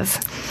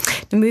have.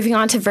 Moving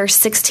on to verse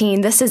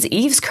 16, this is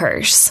Eve's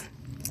curse.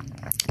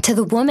 To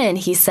the woman,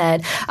 he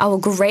said, I will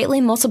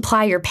greatly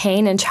multiply your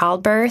pain in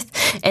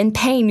childbirth. In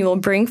pain, you will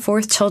bring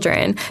forth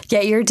children,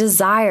 yet your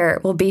desire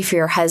will be for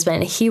your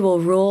husband. He will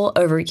rule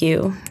over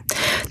you.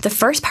 The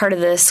first part of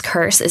this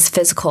curse is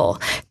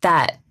physical,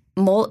 that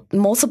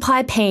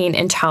multiply pain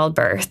in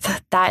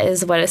childbirth. That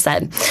is what it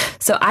said.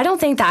 So I don't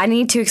think that I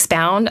need to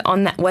expound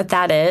on what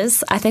that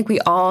is. I think we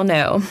all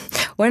know.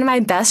 One of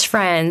my best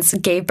friends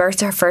gave birth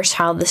to her first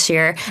child this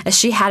year, and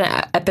she had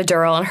an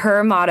epidural, and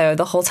her motto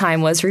the whole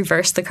time was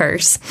reverse the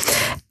curse.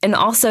 And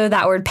also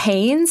that word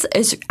pains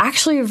is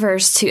actually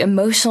refers to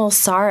emotional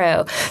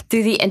sorrow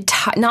through the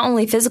entire, not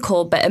only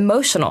physical, but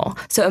emotional.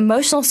 So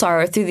emotional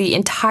sorrow through the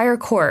entire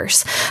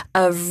course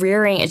of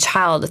rearing a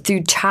child,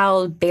 through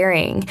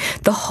childbearing.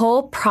 The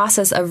whole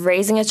process of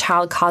raising a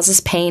child causes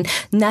pain.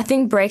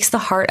 Nothing breaks the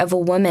heart of a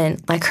woman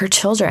like her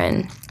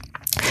children.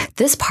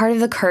 This part of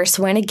the curse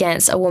went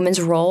against a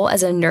woman's role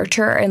as a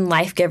nurturer and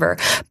life giver.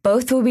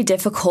 Both will be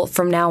difficult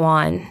from now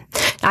on.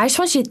 I just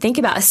want you to think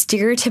about a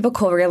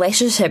stereotypical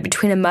relationship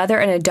between a mother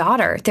and a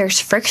daughter.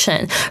 There's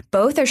friction.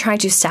 Both are trying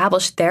to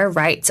establish their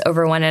rights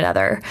over one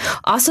another.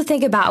 Also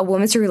think about a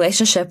woman's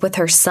relationship with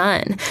her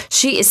son.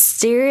 She is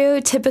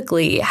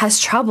stereotypically has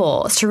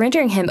trouble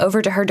surrendering him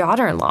over to her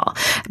daughter-in-law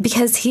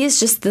because he is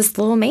just this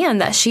little man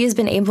that she has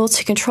been able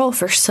to control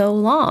for so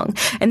long.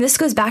 And this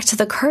goes back to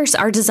the curse,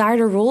 our desire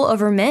to rule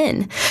over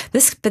men.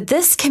 But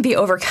this can be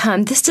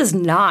overcome. This does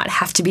not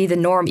have to be the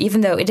norm, even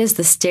though it is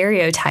the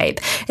stereotype.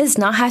 It does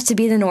not have to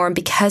be the norm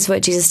because of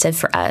what Jesus did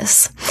for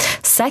us.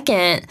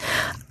 Second,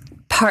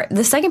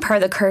 The second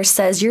part of the curse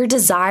says, your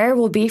desire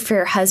will be for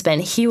your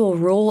husband. He will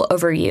rule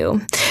over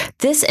you.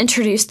 This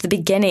introduced the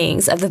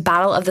beginnings of the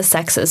battle of the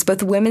sexes.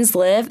 Both women's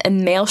live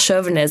and male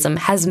chauvinism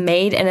has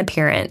made an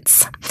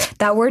appearance.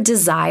 That word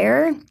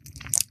desire,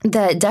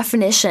 the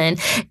definition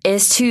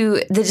is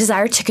the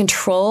desire to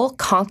control,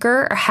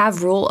 conquer, or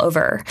have rule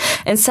over.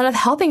 Instead of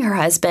helping her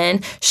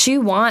husband, she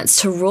wants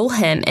to rule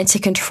him and to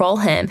control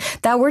him.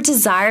 That word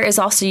desire is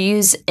also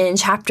used in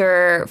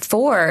chapter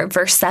 4,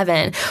 verse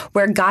 7,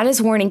 where God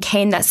is warning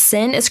Cain that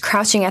sin is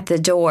crouching at the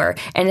door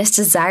and its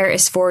desire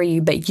is for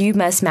you, but you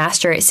must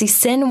master it. See,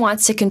 sin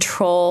wants to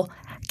control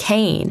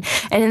Cain.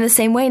 And in the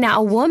same way, now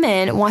a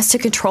woman wants to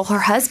control her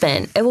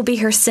husband. It will be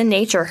her sin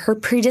nature, her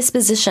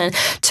predisposition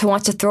to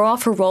want to throw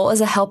off her role as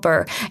a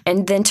helper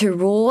and then to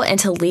rule and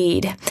to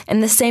lead.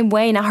 In the same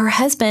way, now her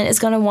husband is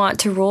going to want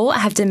to rule,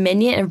 have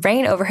dominion, and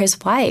reign over his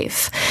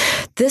wife.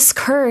 This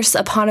curse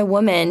upon a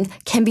woman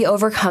can be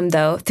overcome,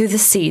 though, through the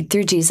seed,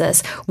 through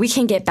Jesus. We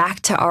can get back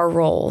to our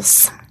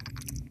roles.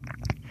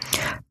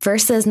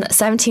 Verses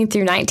 17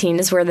 through 19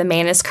 is where the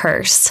man is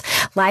cursed.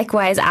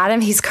 Likewise, Adam,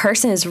 he's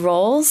cursed in his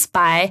roles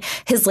by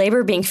his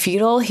labor being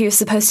futile. He was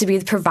supposed to be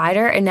the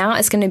provider, and now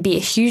it's going to be a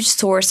huge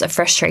source of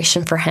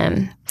frustration for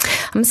him.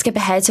 I'm going to skip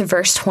ahead to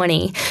verse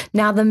 20.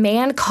 Now the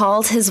man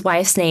called his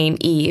wife's name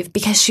Eve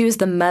because she was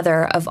the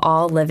mother of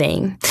all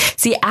living.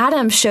 See,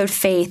 Adam showed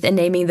faith in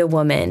naming the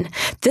woman.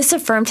 This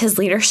affirmed his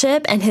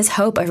leadership and his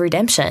hope of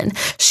redemption.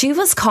 She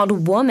was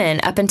called woman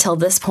up until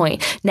this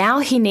point. Now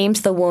he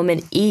names the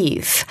woman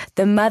Eve,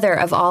 the mother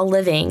of all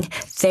living.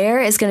 There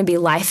is going to be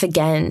life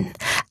again.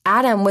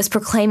 Adam was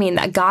proclaiming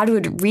that God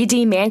would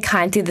redeem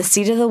mankind through the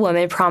seed of the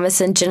woman promised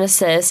in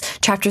Genesis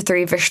chapter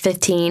 3, verse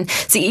 15.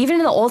 See, even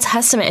in the Old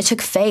Testament, it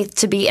took faith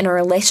to be in a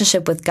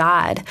relationship with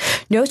God.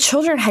 No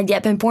children had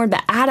yet been born,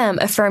 but Adam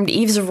affirmed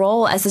Eve's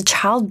role as a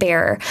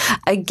childbearer,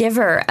 a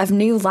giver of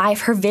new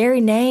life. Her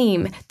very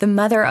name, the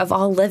mother of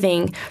all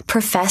living,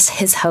 professed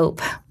his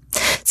hope.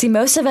 See,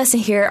 most of us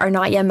in here are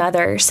not yet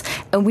mothers,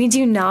 and we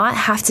do not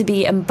have to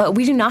be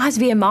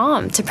a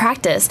mom to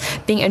practice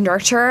being a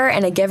nurturer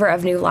and a giver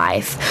of new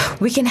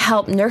life. We can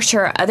help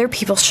nurture other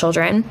people's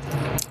children.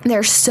 There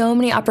are so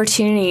many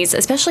opportunities,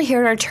 especially here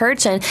at our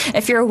church, and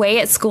if you're away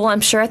at school, I'm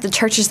sure at the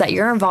churches that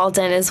you're involved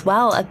in as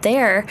well up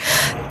there,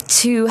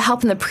 to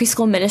help in the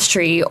preschool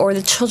ministry or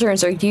the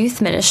children's or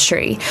youth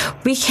ministry.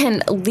 We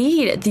can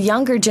lead the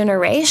younger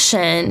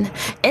generation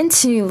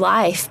into new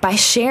life by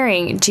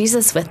sharing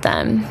Jesus with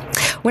them.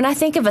 When I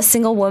think of a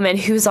single woman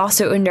who's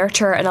also a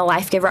nurturer and a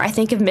life giver, I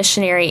think of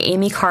missionary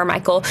Amy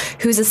Carmichael,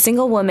 who's a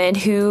single woman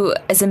who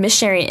is a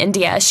missionary in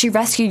India. She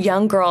rescued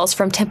young girls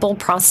from temple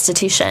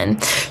prostitution.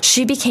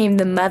 She became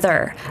the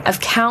mother of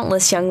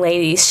countless young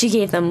ladies. She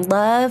gave them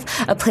love,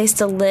 a place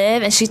to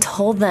live, and she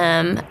told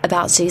them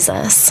about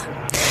Jesus.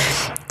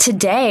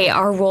 Today,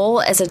 our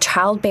role as a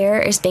child bearer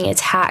is being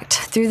attacked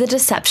through the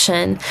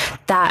deception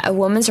that a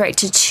woman's right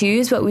to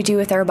choose what we do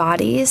with our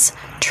bodies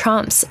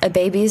trumps a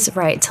baby's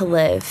right to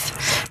live.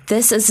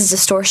 This is a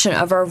distortion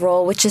of our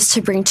role, which is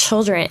to bring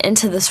children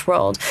into this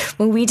world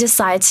when we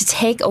decide to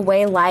take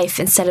away life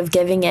instead of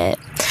giving it.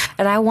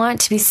 And I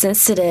want to be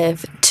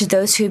sensitive to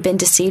those who have been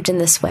deceived in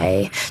this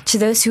way, to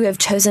those who have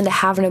chosen to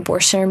have an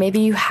abortion, or maybe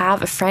you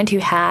have a friend who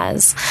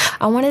has.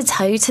 I want to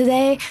tell you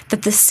today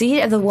that the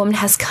seed of the woman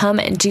has come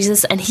in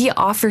Jesus, and he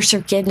offers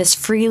forgiveness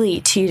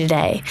freely to you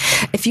today.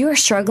 If you are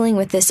struggling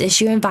with this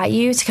issue, I invite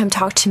you to come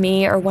talk to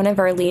me or one of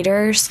our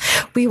leaders.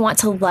 We want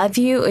to love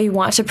you. We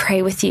want to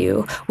pray with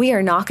you. We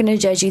are not going to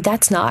judge you.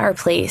 That's not our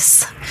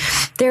place.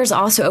 There's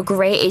also a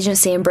great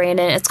agency in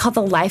Brandon. It's called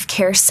the Life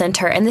Care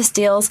Center, and this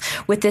deals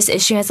with this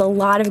issue, has a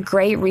lot of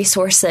great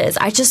resources.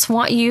 I just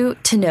want you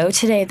to know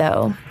today,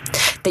 though,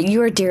 that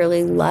you are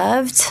dearly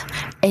loved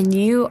and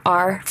you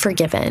are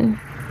forgiven.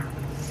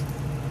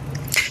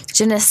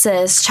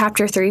 Genesis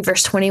chapter 3,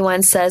 verse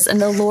 21 says, "And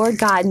the Lord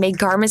God made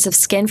garments of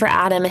skin for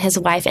Adam and his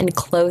wife and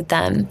clothed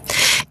them."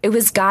 It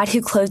was God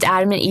who clothed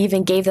Adam and Eve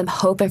and gave them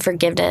hope and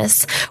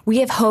forgiveness. We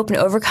have hope in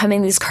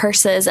overcoming these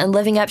curses and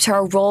living up to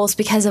our roles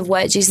because of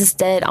what Jesus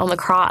did on the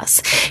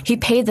cross. He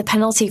paid the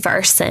penalty for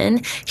our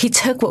sin. He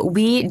took what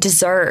we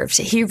deserved.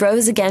 He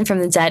rose again from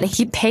the dead, and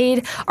he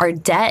paid our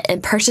debt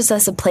and purchased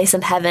us a place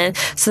in heaven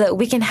so that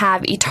we can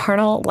have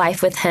eternal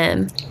life with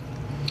him.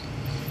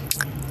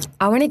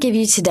 I want to give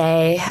you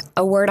today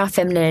a word on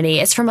femininity.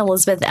 It's from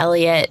Elisabeth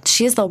Elliot.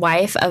 She is the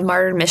wife of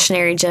martyred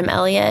missionary Jim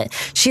Elliot.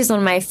 She's one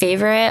of my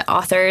favorite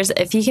authors.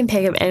 If you can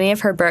pick up any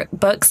of her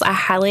books, I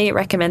highly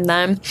recommend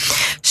them.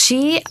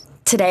 She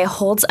today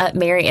holds up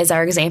Mary as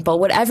our example.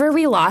 Whatever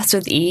we lost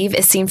with Eve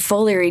is seen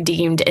fully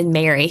redeemed in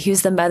Mary,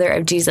 who's the mother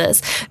of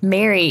Jesus.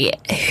 Mary,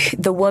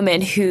 the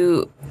woman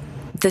who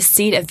the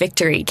seed of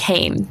victory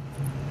came.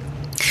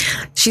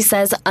 She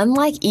says,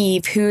 unlike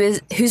Eve,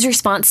 whose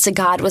response to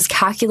God was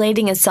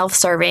calculating and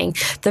self-serving,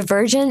 the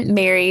Virgin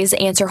Mary's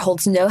answer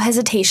holds no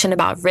hesitation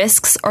about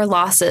risks or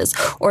losses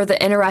or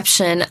the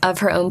interruption of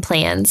her own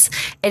plans.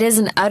 It is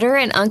an utter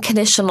and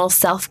unconditional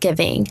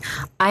self-giving.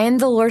 I am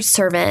the Lord's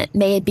servant.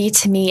 May it be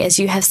to me as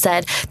you have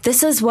said.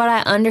 This is what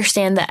I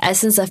understand the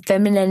essence of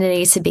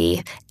femininity to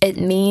be. It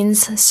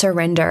means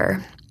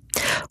surrender.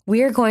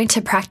 We are going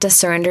to practice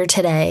surrender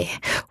today.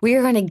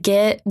 We're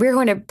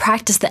going to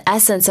practice the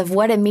essence of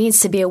what it means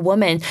to be a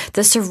woman,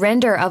 the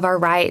surrender of our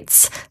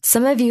rights.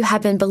 Some of you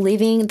have been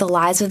believing the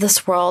lies of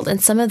this world,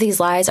 and some of these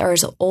lies are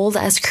as old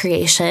as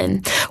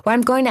creation. What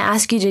I'm going to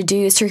ask you to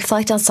do is to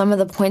reflect on some of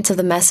the points of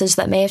the message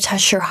that may have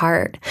touched your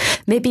heart.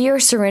 Maybe you're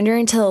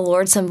surrendering to the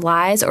Lord some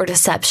lies or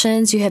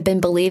deceptions you have been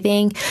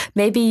believing.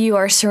 Maybe you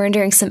are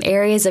surrendering some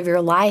areas of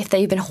your life that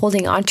you've been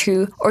holding on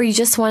to, or you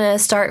just want to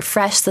start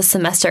fresh this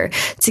semester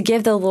to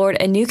give the Lord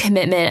a new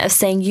commitment of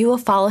saying you will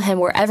follow him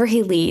wherever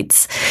he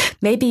leads.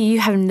 Maybe you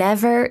have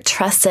never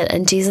trusted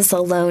in Jesus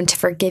alone to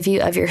forgive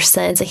you of your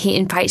sins, and he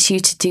invites you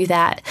to do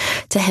that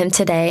to him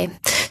today.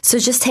 So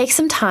just take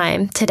some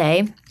time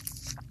today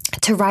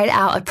to write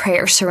out a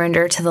prayer of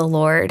surrender to the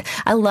Lord.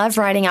 I love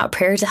writing out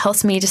prayers. It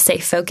helps me to stay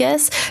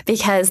focused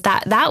because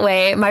that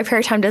way my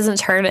prayer time doesn't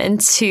turn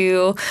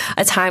into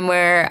a time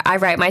where I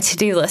write my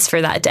to-do list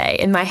for that day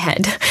in my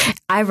head.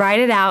 I write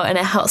it out and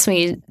it helps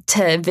me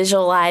to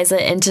visualize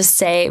it and just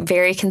say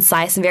very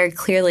concise and very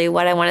clearly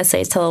what I want to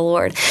say to the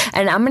Lord.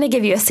 And I'm going to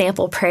give you a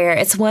sample prayer.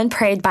 It's one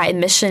prayed by a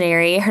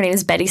missionary. Her name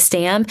is Betty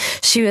Stam.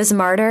 She was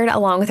martyred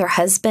along with her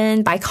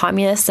husband by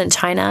communists in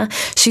China.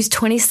 She's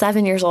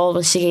 27 years old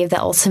when she gave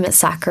the ultimate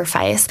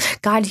sacrifice.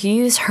 God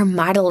used her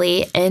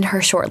mightily in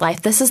her short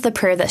life. This is the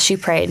prayer that she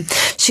prayed.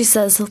 She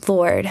says,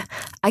 Lord,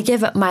 I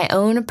give up my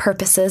own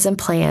purposes and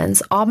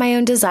plans, all my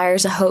own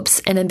desires and hopes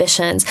and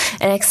ambitions,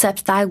 and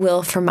accept thy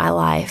will for my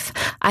life.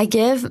 I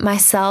give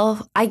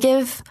myself,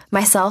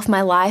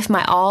 my life,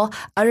 my all,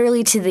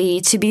 utterly to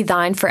thee, to be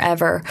thine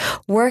forever.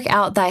 Work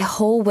out thy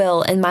whole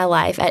will in my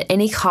life at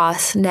any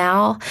cost,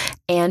 now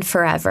and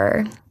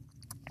forever.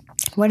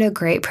 What a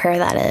great prayer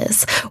that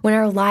is. When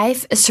our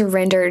life is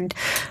surrendered,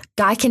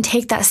 God can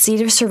take that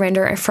seed of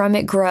surrender and from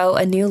it grow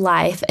a new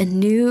life, a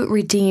new,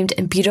 redeemed,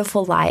 and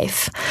beautiful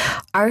life.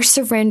 Our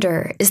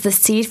surrender is the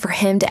seed for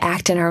him to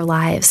act in our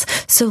lives.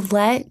 So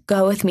let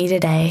go with me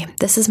today.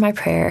 This is my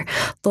prayer.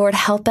 Lord,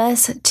 help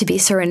us to be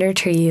surrendered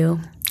to you.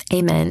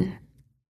 Amen.